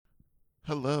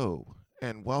Hello,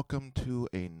 and welcome to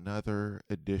another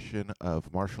edition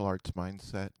of Martial Arts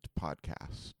Mindset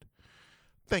Podcast.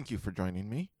 Thank you for joining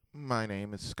me. My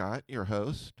name is Scott, your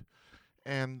host,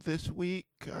 and this week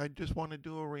I just want to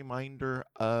do a reminder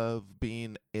of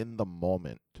being in the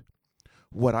moment.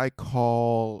 What I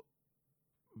call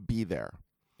be there.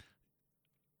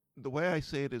 The way I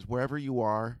say it is wherever you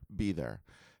are, be there.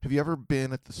 Have you ever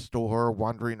been at the store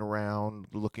wandering around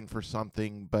looking for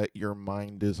something, but your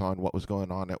mind is on what was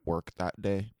going on at work that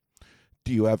day?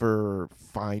 Do you ever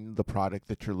find the product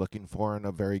that you're looking for in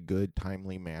a very good,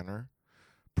 timely manner?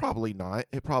 Probably not.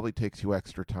 It probably takes you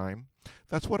extra time.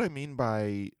 That's what I mean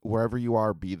by wherever you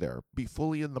are, be there. Be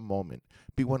fully in the moment.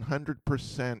 Be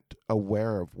 100%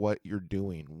 aware of what you're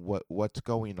doing, what's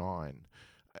going on,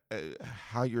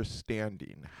 how you're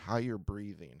standing, how you're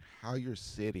breathing, how you're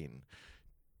sitting.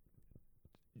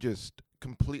 Just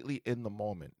completely in the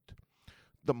moment.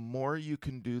 The more you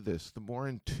can do this, the more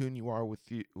in tune you are with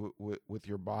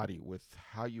your body, with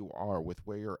how you are, with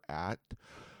where you're at,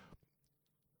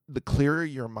 the clearer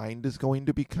your mind is going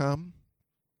to become,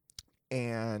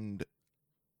 and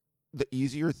the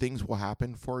easier things will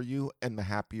happen for you, and the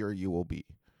happier you will be.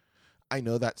 I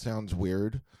know that sounds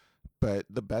weird, but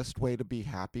the best way to be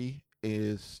happy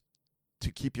is to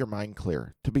keep your mind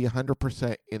clear, to be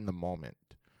 100% in the moment.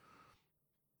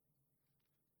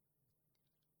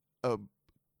 A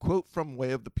quote from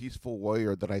Way of the Peaceful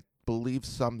Warrior that I believe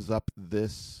sums up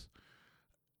this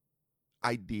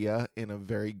idea in a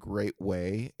very great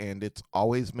way, and it's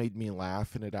always made me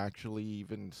laugh. And it actually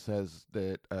even says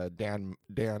that Dan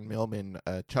Millman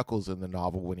chuckles in the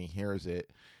novel when he hears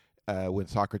it. When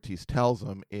Socrates tells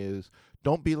him, is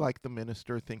don't be like the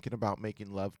minister thinking about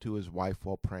making love to his wife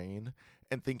while praying,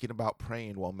 and thinking about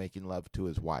praying while making love to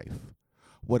his wife.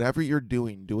 Whatever you're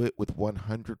doing, do it with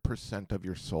 100% of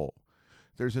your soul.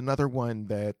 There's another one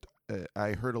that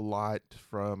I heard a lot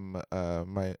from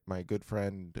my good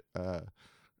friend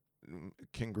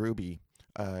King Ruby.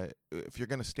 If you're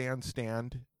gonna stand,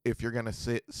 stand. If you're gonna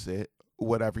sit, sit.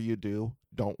 Whatever you do,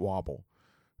 don't wobble.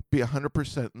 Be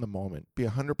 100% in the moment. Be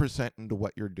 100% into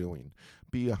what you're doing.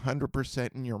 Be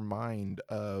 100% in your mind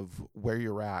of where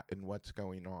you're at and what's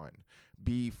going on.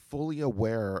 Be fully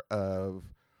aware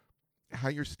of how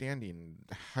you're standing,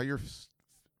 how you're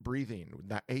breathing,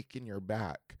 that ache in your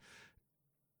back.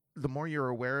 The more you're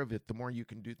aware of it, the more you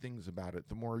can do things about it,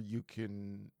 the more you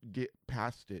can get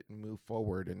past it and move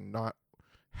forward and not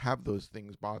have those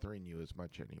things bothering you as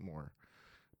much anymore.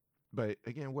 But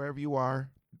again, wherever you are,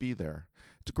 be there.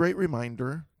 It's a great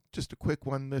reminder. Just a quick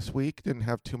one this week. Didn't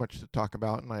have too much to talk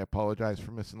about, and I apologize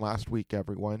for missing last week,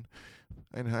 everyone.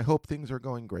 And I hope things are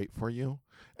going great for you.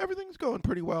 Everything's going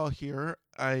pretty well here.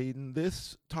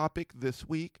 This topic this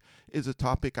week is a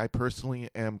topic I personally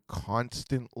am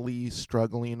constantly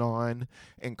struggling on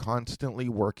and constantly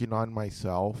working on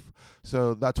myself.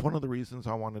 So that's one of the reasons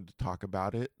I wanted to talk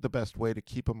about it. The best way to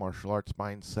keep a martial arts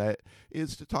mindset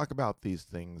is to talk about these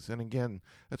things. And again,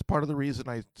 that's part of the reason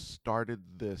I started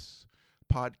this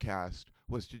podcast,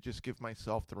 was to just give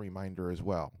myself the reminder as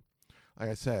well. Like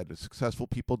I said, successful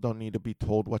people don't need to be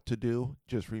told what to do,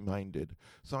 just reminded.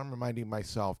 So I'm reminding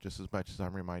myself just as much as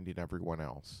I'm reminding everyone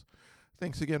else.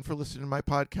 Thanks again for listening to my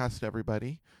podcast,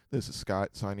 everybody. This is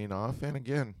Scott signing off. And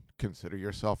again, consider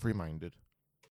yourself reminded.